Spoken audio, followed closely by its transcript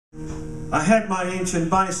I had my ancient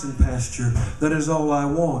bison pasture, that is all I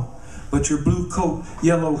want. But your blue coat,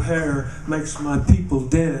 yellow hair makes my people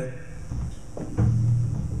dead.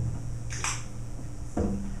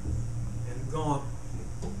 And gone.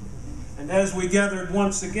 And as we gathered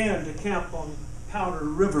once again to camp on Powder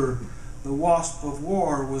River, the wasp of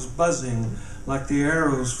war was buzzing like the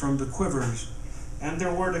arrows from the quivers. And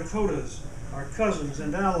there were Dakotas, our cousins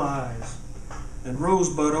and allies, and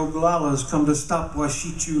Rosebud Oglalas come to stop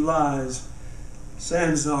Washichu lies.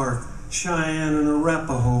 Sanzark, Cheyenne, and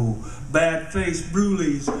Arapaho, bad-faced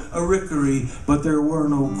Bruleys, Arickaree, but there were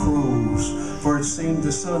no crows, for it seemed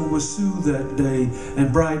the sun was Sioux that day,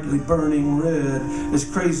 and brightly burning red, as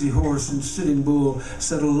Crazy Horse and Sitting Bull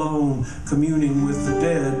sat alone, communing with the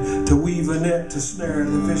dead, to weave a net to snare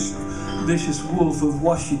the vicious wolf of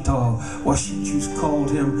Washita. Washichus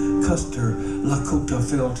called him Custer, Lakota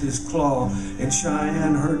felt his claw, and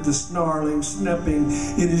Cheyenne heard the snarling, snapping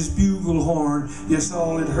in his bugle horn. Yes,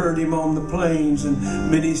 all had heard him on the plains, and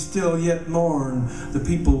many still yet mourn. The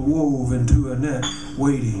people wove into a net,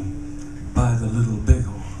 waiting by the Little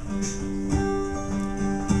Bighorn.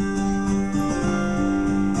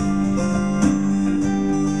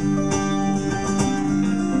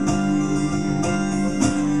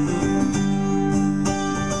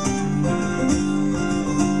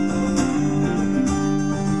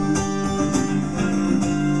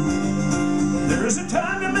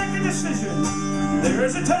 There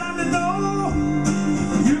is a time to know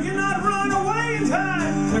you cannot run away in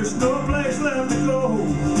time. There's no place left to go.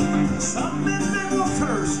 Some men will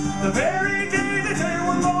curse the very day that they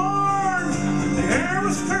were born. The air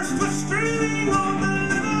was cursed with streaming on the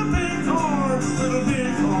Little Bighorn, Little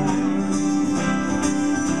Bighorn,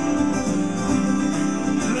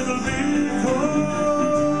 Little Bighorn.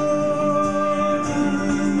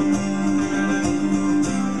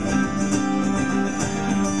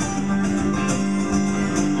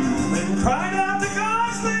 Cried out the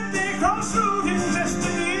gods, let me cross through his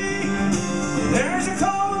destiny. There's a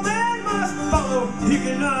call a man must follow, he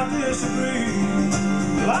cannot disagree.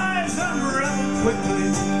 Lives unravel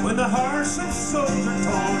quickly when the hearts of souls are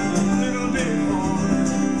torn. Little Bighorn,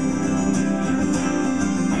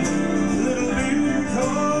 Little Bighorn,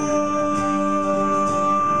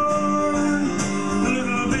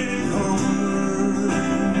 Little Bighorn,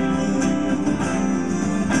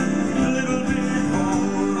 Little Bighorn.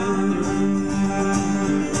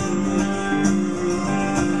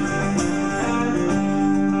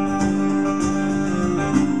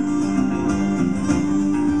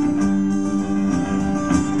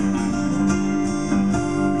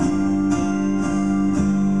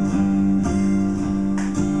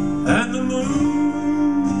 And the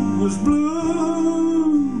moon was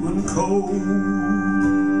blue and cold.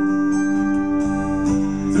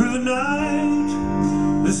 Through the night,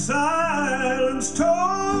 the silence told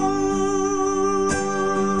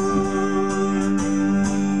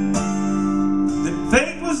that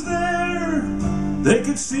fate was there. They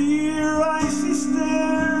could see her icy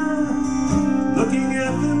stare, looking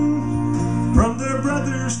at them from their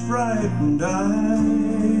brother's frightened eyes.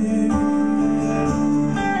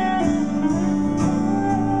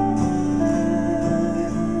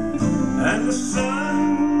 And the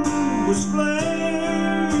sun was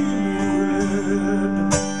flaming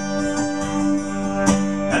red,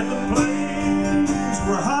 and the plains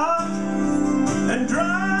were hot and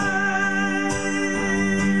dry,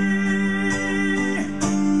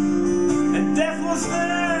 and death was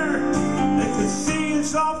there. They could see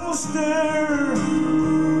its awful stare,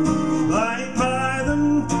 lying by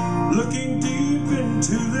them, looking deep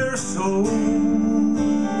into their soul.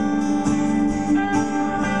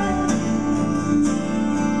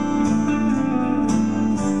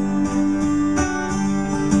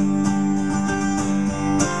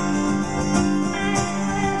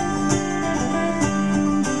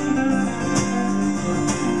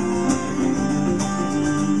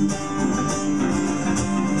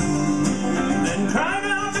 Cried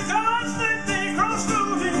out the gods that they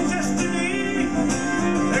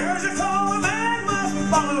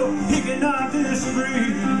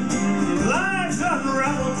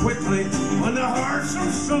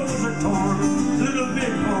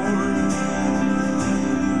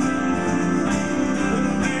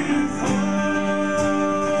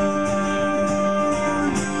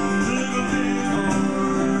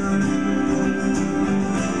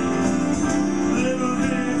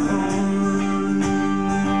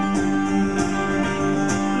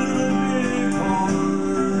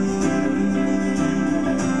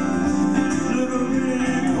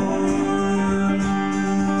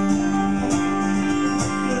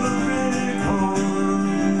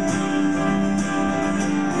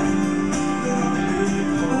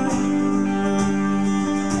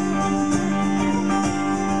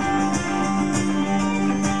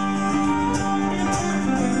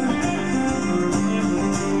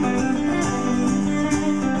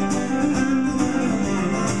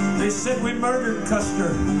said we murdered Custer,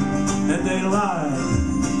 and they lied.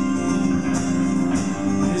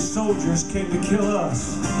 His soldiers came to kill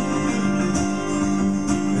us,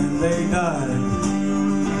 and they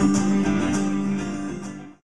died.